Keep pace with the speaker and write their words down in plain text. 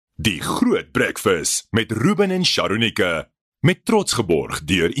Die Groot Breakfast met Ruben en Charonike. Met trots geborg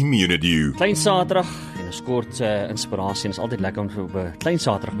deur Immunity. Klein Saterdag en 'n kort inspirasie. En is altyd lekker om op 'n klein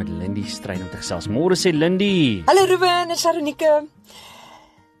Saterdag met Lindie Strydom te gesels. Môre sê Lindie. Hallo Ruben en Charonike.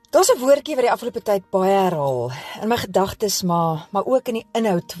 Daar's 'n woordjie wat die afgelope tyd baie herhaal in my gedagtes, maar ook in die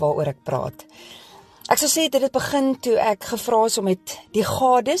inhoud waaroor ek praat. Ek sou sê dit het begin toe ek gevra is om met die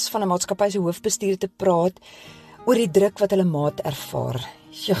gades van 'n maatskappy se hoofbestuur te praat oor die druk wat hulle maat ervaar.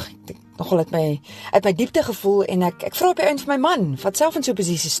 Ek nogal uit my diepte gevoel en ek vra op die eind van my man, wat self in so 'n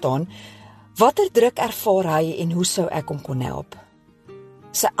posisie staan, watter druk ervaar hy en hoe sou ek hom kon help?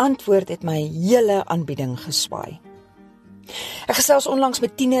 Sy antwoord het my hele aanbieding geswaai. Ek gesels onlangs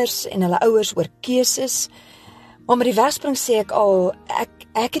met tieners en hulle ouers oor keuses, maar met die wegspring sê ek al,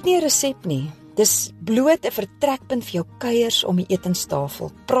 ek het nie 'n resep nie. Dis bloot 'n vertrekpunt vir jou kuiers om die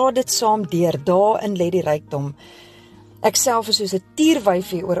etenstafel. Praat dit saam deur, daarin lê die rykdom. Ek self is soos 'n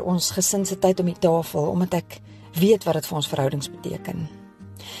tierwyfie oor ons gesin se tyd om die tafel, omdat ek weet wat dit vir ons verhoudings beteken.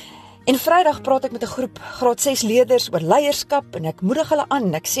 En Vrydag praat ek met 'n groep graad 6 leerders oor leierskap en ek moedig hulle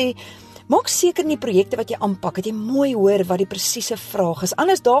aan. Ek sê, maak seker in die projekte wat jy aanpak, dat jy mooi hoor wat die presiese vraag is.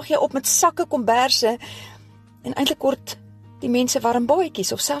 Anders daag jy op met sakke komberse en eintlik word die mense warm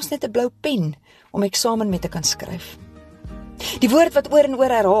baadjies of selfs net 'n blou pen om eksamen mee te kan skryf. Die woord wat oor en oor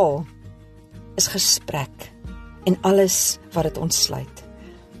herhaal is gesprek. En alles wat dit ontsluit.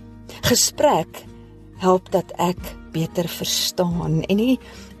 Gesprek help dat ek beter verstaan en nie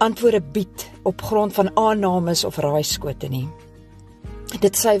antwoorde bied op grond van aannames of raaiskote nie.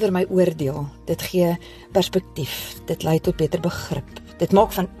 Dit suiwer my oordeel, dit gee perspektief, dit lei tot beter begrip. Dit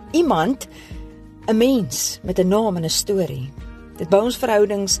maak van iemand 'n mens met 'n naam en 'n storie. Dit bou ons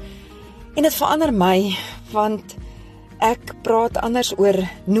verhoudings en dit verander my, want ek praat anders oor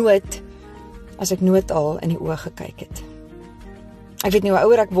nood as ek nooit al in die oë gekyk het. Ek weet nie hoe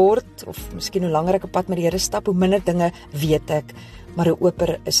ouer ek word, of miskien hoe langer ek op pad met die Here stap, hoe minder dinge weet ek, maar hoe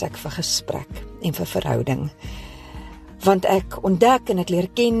oper is ek vir gesprek en vir verhouding. Want ek ontdek en ek leer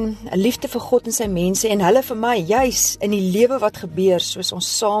ken 'n liefde vir God en sy mense, en hulle vir my, juis in die lewe wat gebeur, soos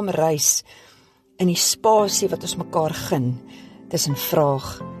ons saam reis, in die spasie wat ons mekaar gun, tussen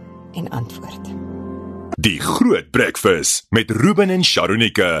vraag en antwoord. Die Groot Breakfast met Ruben en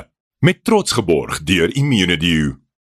Charonike. Met trots geborg deur Immunity.